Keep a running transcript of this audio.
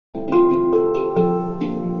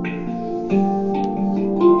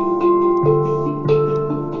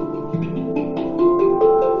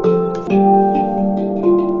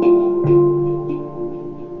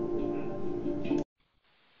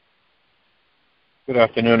Good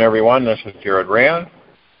afternoon, everyone. This is Jared Rand.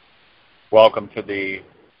 Welcome to the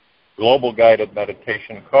Global Guided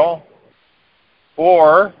Meditation Call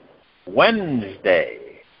for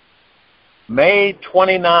Wednesday, May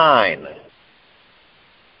 29,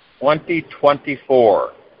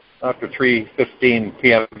 2024, after 3:15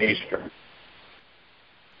 p.m. Eastern.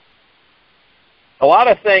 A lot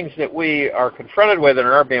of things that we are confronted with and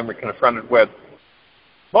are being confronted with,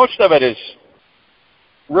 most of it is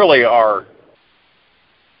really our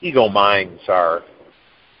ego minds, are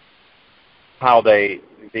how the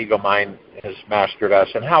ego mind has mastered us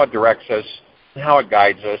and how it directs us and how it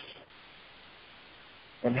guides us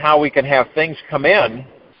and how we can have things come in.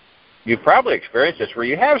 You've probably experienced this where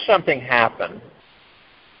you have something happen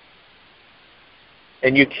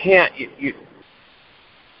and you can't you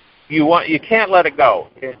can't let it go.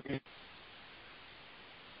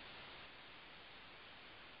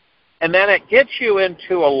 And then it gets you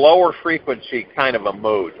into a lower frequency kind of a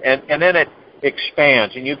mood. And then it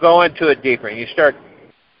expands, and you go into it deeper, and you start.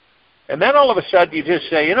 And then all of a sudden you just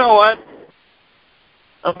say, you know what?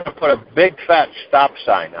 I'm going to put a big fat stop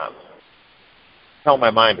sign up. Tell my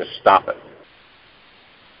mind to stop it.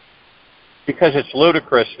 Because it's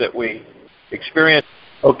ludicrous that we experience.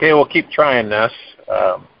 Okay, we'll keep trying this.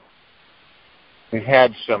 We've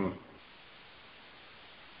had some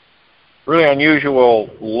really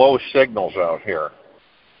unusual low signals out here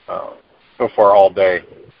so far all day,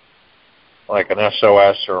 like an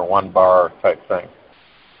SOS or a 1 bar type thing.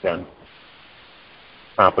 And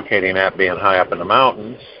complicating that being high up in the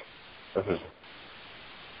mountains,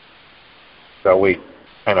 so we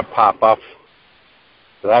kind of pop off.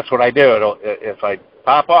 So that's what I do. If I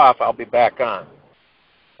pop off, I'll be back on.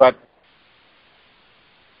 But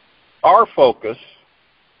our focus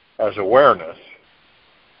as awareness,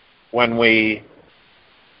 when we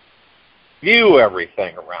view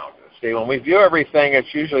everything around us. See, when we view everything,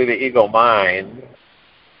 it's usually the ego mind,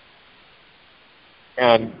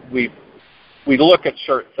 and we look at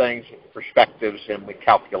certain things, perspectives, and we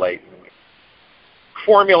calculate, and we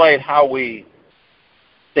formulate how we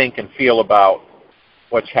think and feel about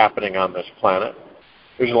what's happening on this planet.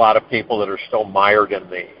 There's a lot of people that are still mired in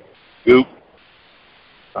the goop,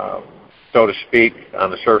 so to speak, on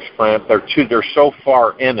the surface planet. They're so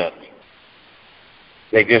far in it.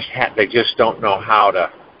 They just don't know how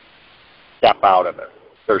to step out of it.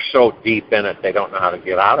 They're so deep in it, they don't know how to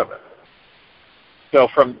get out of it. So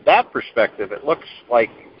from that perspective, it looks like,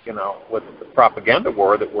 with the propaganda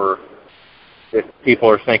war that people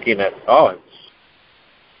are thinking that, oh, it's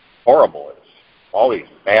horrible. It's all these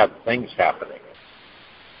bad things happening.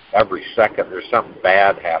 Every second there's something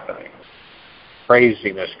bad happening.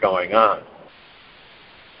 Craziness going on.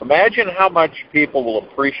 Imagine how much people will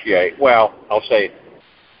appreciate, well, I'll say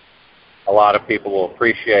a lot of people will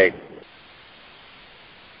appreciate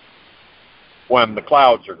when the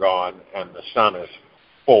clouds are gone and the sun is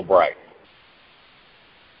full bright,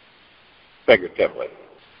 figuratively.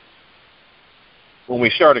 When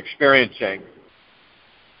we start experiencing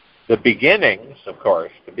the beginnings, of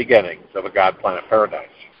course, the beginnings of a God-planet paradise.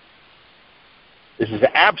 This is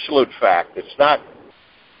an absolute fact. It's not,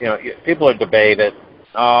 people are debating,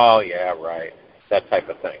 oh, yeah, right, that type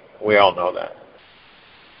of thing. We all know that.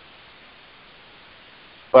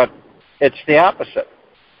 But it's the opposite.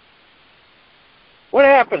 What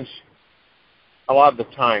happens a lot of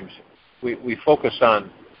the times, we focus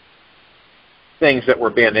on things that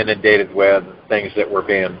we're being inundated with, things that we're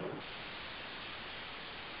being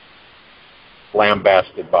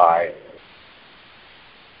lambasted by.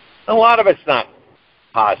 A lot of it's not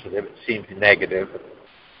positive. It seems negative.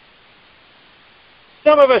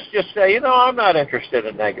 Some of us just say, I'm not interested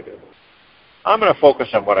in negative. I'm going to focus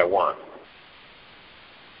on what I want.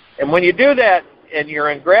 And when you do that and you're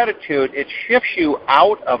in gratitude, it shifts you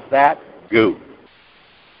out of that goo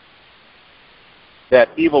that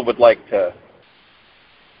evil would like to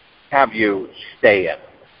have you stay in.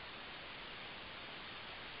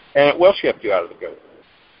 And it will shift you out of the goo.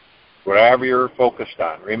 Whatever you're focused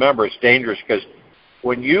on. Remember, it's dangerous because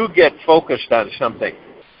when you get focused on something,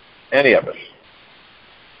 any of us,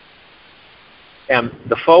 and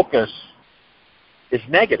the focus is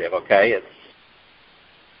negative, okay? It's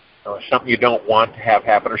something you don't want to have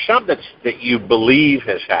happen, or something that you believe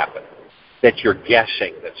has happened, that you're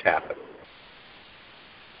guessing that's happened.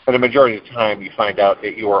 But the majority of the time, you find out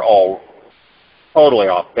that you are all totally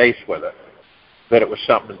off base with it, that it was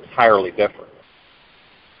something entirely different.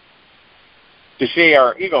 You see,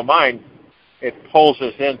 our ego mind, it pulls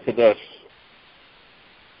us into this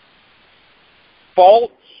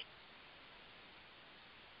false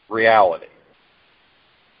reality.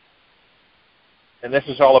 And this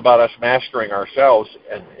is all about us mastering ourselves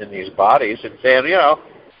in these bodies and saying,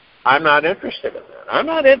 I'm not interested in that. I'm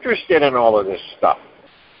not interested in all of this stuff.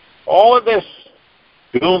 All of this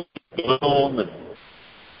doom and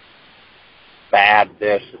bad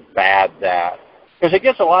this and bad that. Because it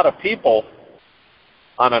gets a lot of people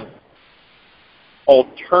on an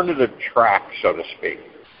alternative track, so to speak.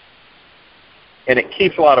 And it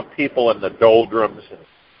keeps a lot of people in the doldrums. And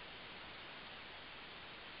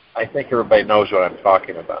I think everybody knows what I'm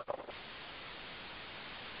talking about.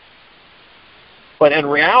 But in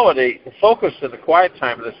reality, the focus in the quiet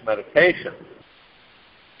time of this meditation,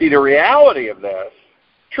 see, the reality of this,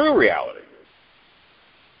 true reality,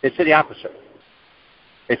 it's the opposite.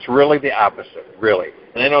 It's really the opposite, really.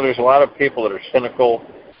 And I know there's a lot of people that are cynical,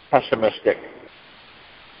 pessimistic,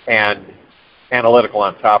 and analytical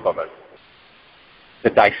on top of it, to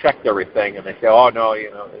dissect everything, and they say, oh, no,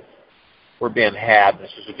 we're being had.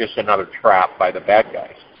 This is just another trap by the bad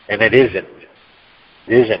guys. And it isn't.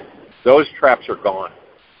 It isn't. Those traps are gone.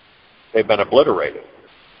 They've been obliterated.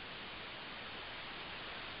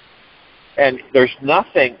 And there's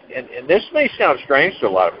nothing, and this may sound strange to a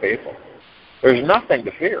lot of people, there's nothing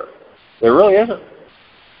to fear. There really isn't.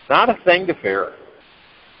 Not a thing to fear.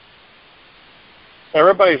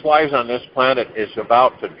 Everybody's lives on this planet is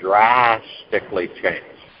about to drastically change.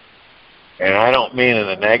 And I don't mean in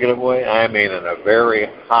a negative way. I mean in a very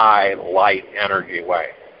high light energy way.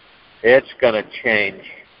 It's going to change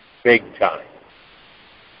big time.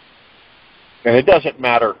 And it doesn't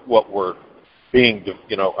matter what we're being,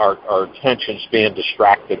 our attention's being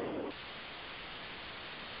distracted,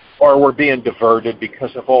 or we're being diverted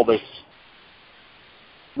because of all this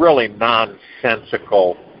really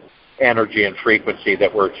nonsensical energy and frequency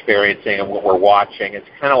that we're experiencing and what we're watching. It's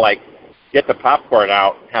kind of like get the popcorn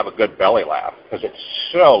out and have a good belly laugh because it's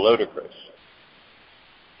so ludicrous.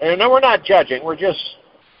 And no, we're not judging. We're just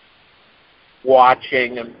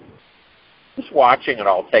watching it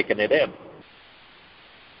all, taking it in.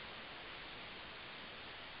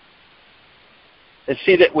 And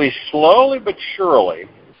see that we slowly but surely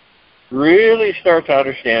really start to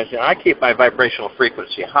understand. I keep my vibrational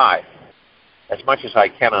frequency high as much as I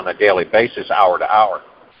can on a daily basis, hour to hour.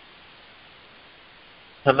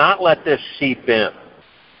 To not let this seep in.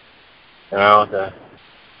 Oh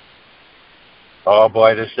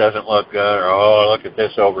boy, this doesn't look good, or oh, look at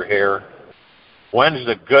this over here. When's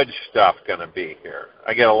the good stuff going to be here?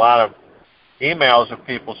 I get a lot of emails of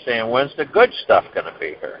people saying, when's the good stuff going to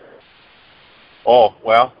be here? Oh,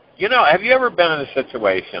 well, have you ever been in a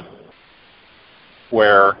situation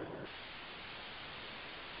where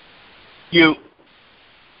you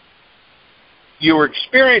were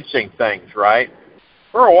experiencing things, right,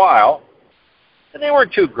 for a while, and they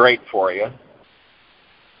weren't too great for you.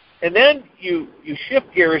 And then you shift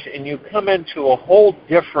gears and you come into a whole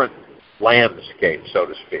different landscape, so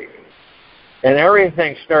to speak. And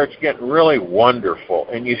everything starts getting really wonderful.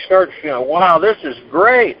 And you start feeling, wow, this is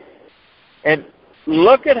great. And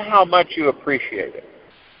look at how much you appreciate it.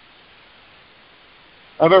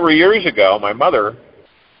 I remember years ago, my mother,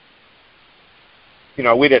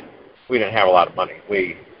 we didn't have a lot of money.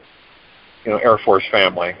 We, Air Force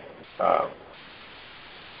family.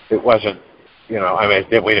 It wasn't, we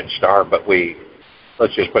didn't starve, but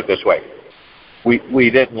let's just put it this way. We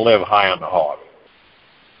didn't live high on the hog.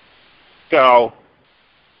 So,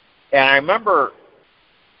 and I remember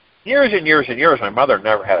years and years and years, my mother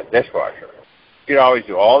never had a dishwasher. She'd always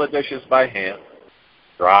do all the dishes by hand,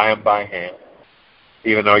 dry them by hand,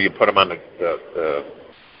 even though you put them on the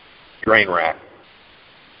drain rack.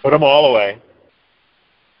 Put them all away.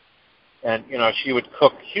 And, she would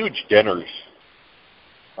cook huge dinners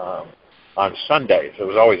on Sundays. It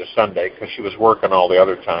was always a Sunday because she was working all the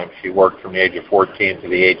other time. She worked from the age of 14 to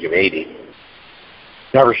the age of 80.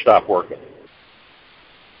 Never stopped working.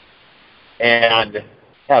 And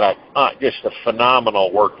had just a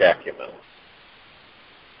phenomenal work acumen.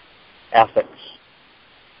 Ethics.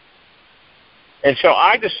 And so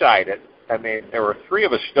I decided, there were three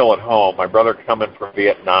of us still at home. My brother coming from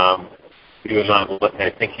Vietnam. He was on, I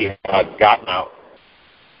think he had gotten out.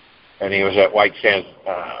 And he was at White Sands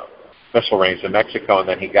Missile Range in Mexico, and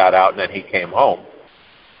then he got out, and then he came home.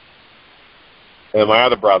 And then my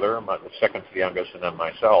other brother, I'm the second to the youngest, and then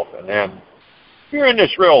myself. And then we were in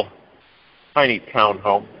this real tiny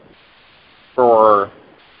townhome for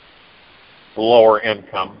lower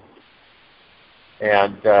income.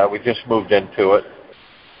 And we just moved into it.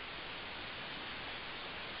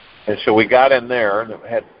 And so we got in there, and it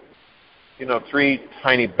had, three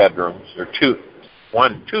tiny bedrooms, or two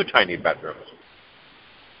tiny bedrooms.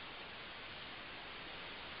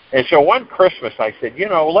 And so one Christmas I said,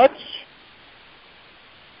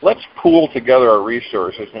 let's pool together our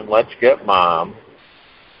resources and let's get Mom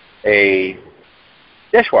a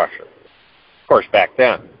dishwasher. Of course, back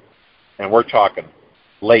then, and we're talking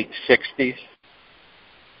late 60s,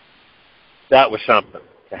 that was something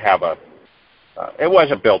to have a, it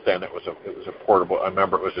wasn't built in, it was a portable. I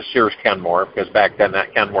remember it was a Sears Kenmore, because back then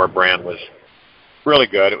that Kenmore brand was really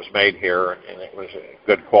good. It was made here, and it was a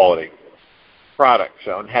good quality product.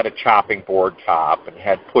 So, and had a chopping board top, and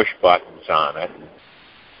had push buttons on it, and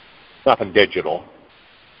nothing digital.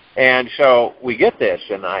 And so we get this,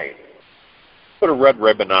 and I put a red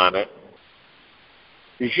ribbon on it.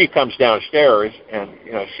 And she comes downstairs, and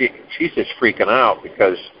she's just freaking out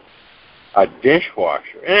because a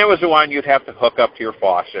dishwasher, and it was the one you'd have to hook up to your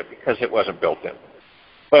faucet because it wasn't built in,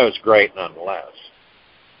 but it was great nonetheless.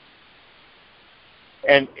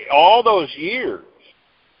 And all those years,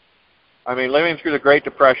 I mean, living through the Great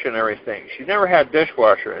Depression and everything, she never had a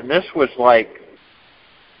dishwasher, and this was like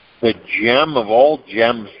the gem of all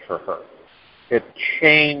gems for her. It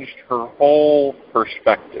changed her whole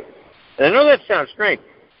perspective. And I know that sounds strange.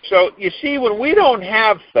 So, you see, when we don't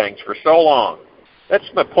have things for so long, that's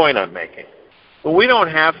my point I'm making. When we don't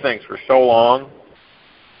have things for so long,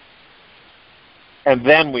 and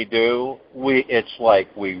then we do, it's like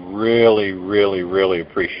we really, really, really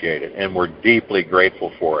appreciate it, and we're deeply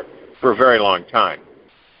grateful for it for a very long time.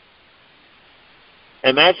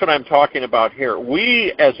 And that's what I'm talking about here.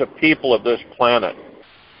 We, as a people of this planet,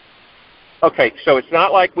 okay, so it's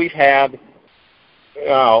not like we've had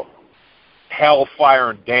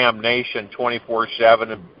hellfire and damnation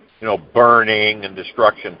 24/7 and burning and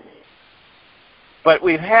destruction. But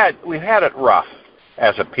we've had it rough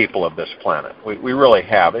as a people of this planet. We really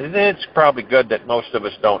have. And it's probably good that most of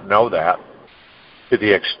us don't know that to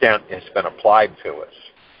the extent it's been applied to us.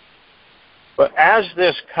 But as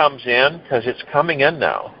this comes in, because it's coming in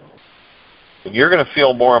now, and you're going to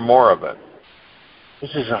feel more and more of it,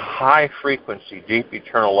 this is a high-frequency, deep,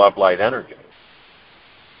 eternal love, light energy.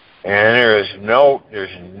 And there's no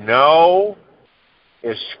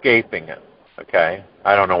escaping it, okay?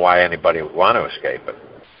 I don't know why anybody would want to escape it.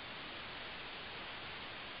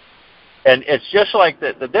 And it's just like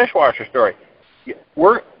the dishwasher story.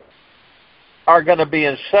 We are going to be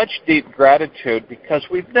in such deep gratitude because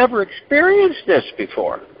we've never experienced this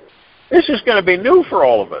before. This is going to be new for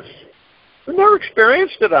all of us. We've never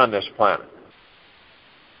experienced it on this planet.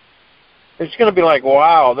 It's going to be like,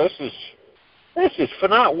 wow, this is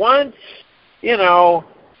phenomenal.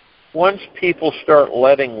 Once people start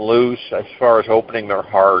letting loose as far as opening their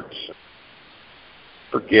hearts,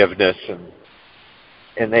 forgiveness,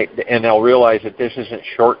 and they'll realize that this isn't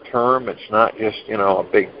short term. It's not just a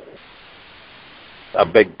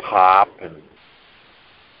big pop and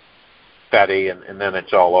confetti and then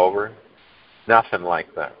it's all over. Nothing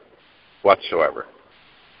like that whatsoever.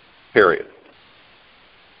 Period.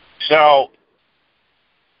 So,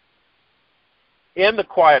 in the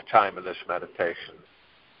quiet time of this meditation,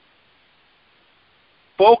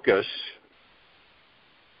 focus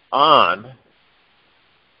on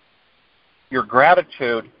your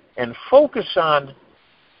gratitude and focus on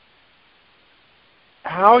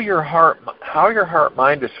how your heart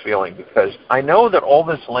mind is feeling, because I know that all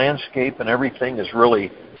this landscape and everything is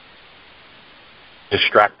really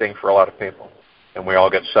distracting for a lot of people, and we all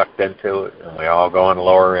get sucked into it, and we all go on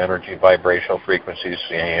lower energy vibrational frequencies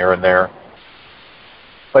here and there.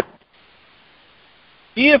 But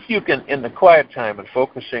see if you can, in the quiet time and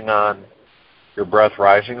focusing on your breath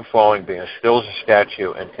rising and falling, being as still as a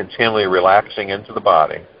statue, and continually relaxing into the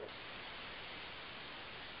body,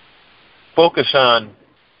 focus on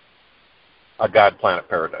a God-planet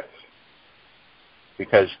paradise,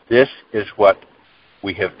 because this is what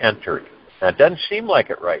we have entered. Now, it doesn't seem like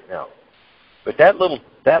it right now, but that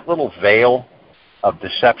little veil of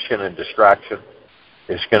deception and distraction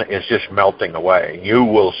is just melting away. You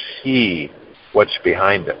will see what's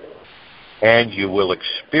behind it, and you will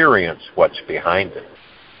experience what's behind it.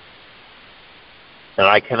 And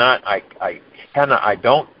I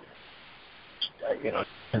don't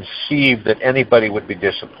conceive that anybody would be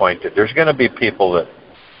disappointed. There's going to be people that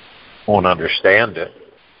won't understand it.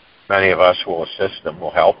 Many of us will assist them,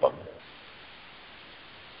 will help them.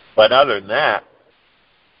 But other than that,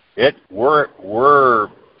 this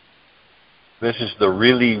is the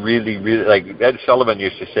really, really, really, like Ed Sullivan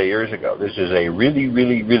used to say years ago, this is a really,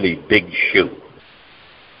 really, really big shoe.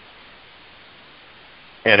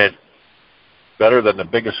 And it's better than the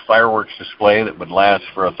biggest fireworks display that would last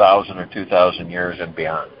for 1,000 or 2,000 years and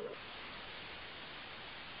beyond.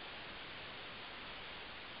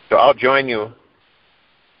 So I'll join you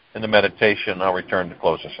in the meditation. I'll return to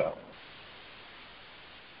close us out.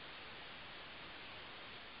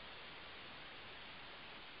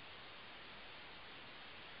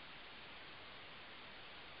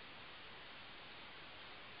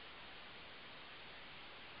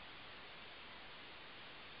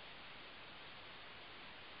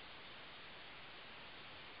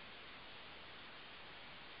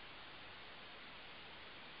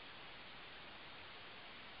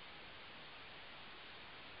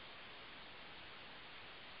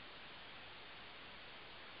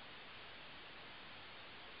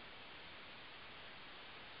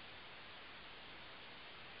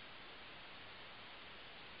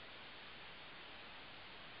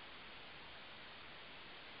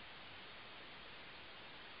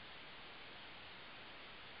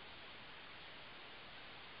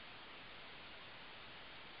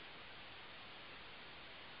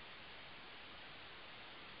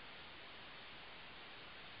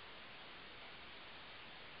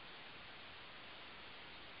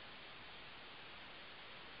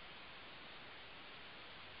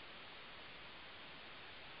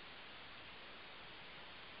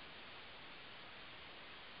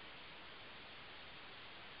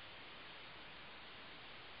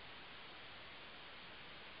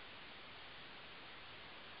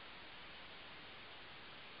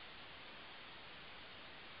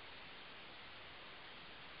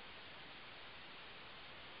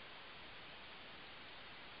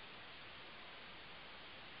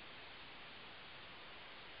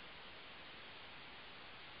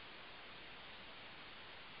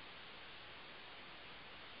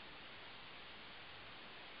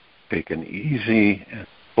 Take an easy and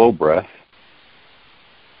slow breath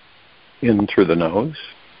in through the nose.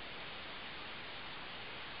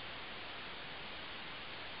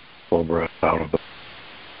 Slow breath out of the.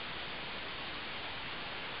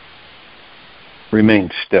 Remain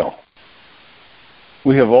still.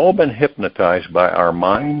 We have all been hypnotized by our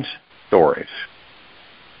mind's stories.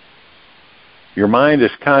 Your mind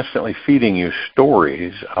is constantly feeding you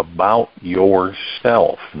stories about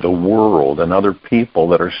yourself, the world, and other people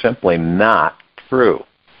that are simply not true.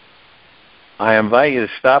 I invite you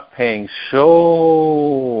to stop paying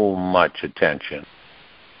so much attention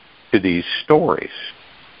to these stories.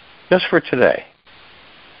 Just for today,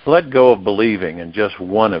 let go of believing in just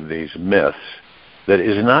one of these myths that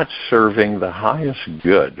is not serving the highest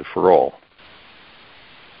good for all.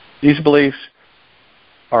 These beliefs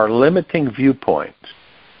are limiting viewpoints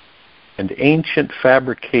and ancient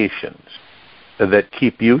fabrications that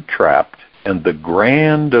keep you trapped in the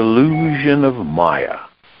grand illusion of Maya.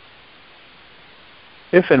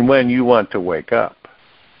 If and when you want to wake up,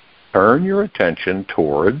 turn your attention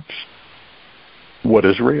towards what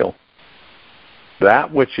is real.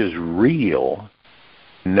 That which is real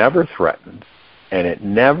never threatens, and it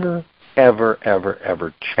never, ever, ever,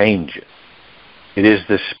 ever changes. It is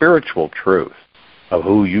the spiritual truth of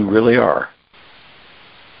who you really are.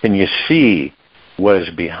 Can you see what is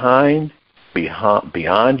beyond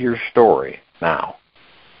your story now?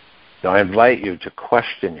 So I invite you to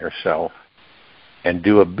question yourself and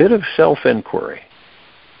do a bit of self-inquiry.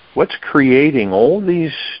 What's creating all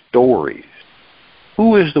these stories?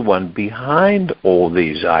 Who is the one behind all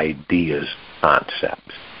these ideas,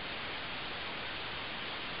 concepts?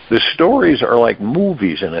 The stories are like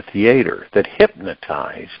movies in a theater that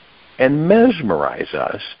hypnotize and mesmerize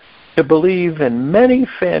us to believe in many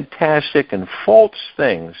fantastic and false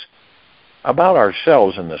things about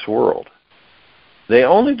ourselves in this world. They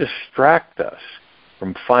only distract us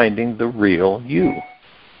from finding the real you.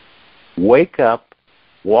 Wake up,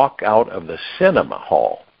 walk out of the cinema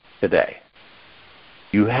hall today.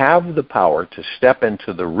 You have the power to step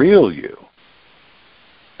into the real you.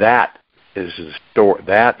 That is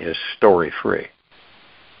story-free.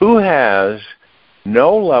 Who has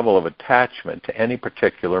no level of attachment to any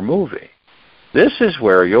particular movie? This is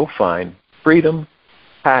where you'll find freedom,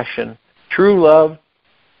 passion, true love,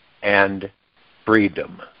 and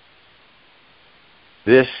freedom.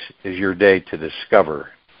 This is your day to discover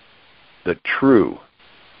the true.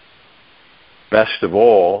 Best of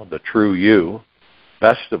all, the true you,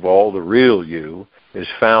 best of all, the real you, is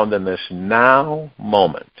found in this now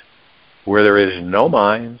moment where there is no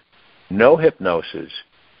mind, no hypnosis,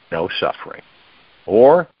 no suffering.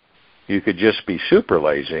 Or you could just be super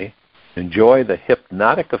lazy, enjoy the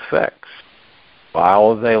hypnotic effects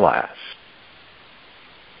while they last.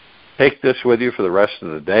 Take this with you for the rest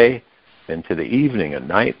of the day, into the evening and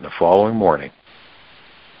night and the following morning.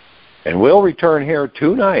 And we'll return here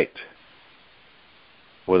tonight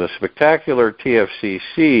with a spectacular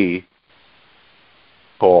TFCC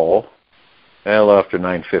call after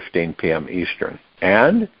 9:15 p.m. Eastern.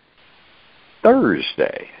 And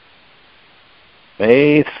Thursday,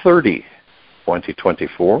 May 30,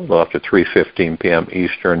 2024, after 3:15 p.m.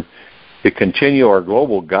 Eastern, to continue our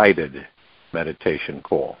global guided meditation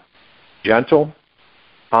call. Gentle,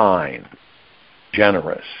 kind,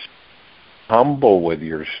 generous, humble with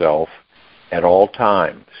yourself at all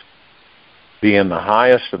times. Be in the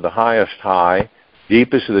highest of the highest high,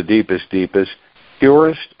 deepest of the deepest deepest,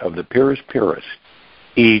 purest of the purest purest.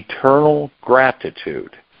 Eternal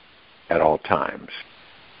gratitude at all times.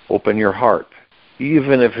 Open your heart,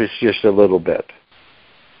 even if it's just a little bit.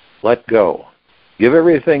 Let go. Give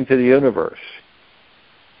everything to the universe.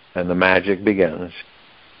 And the magic begins.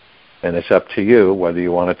 And it's up to you whether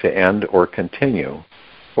you want it to end or continue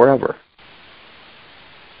forever.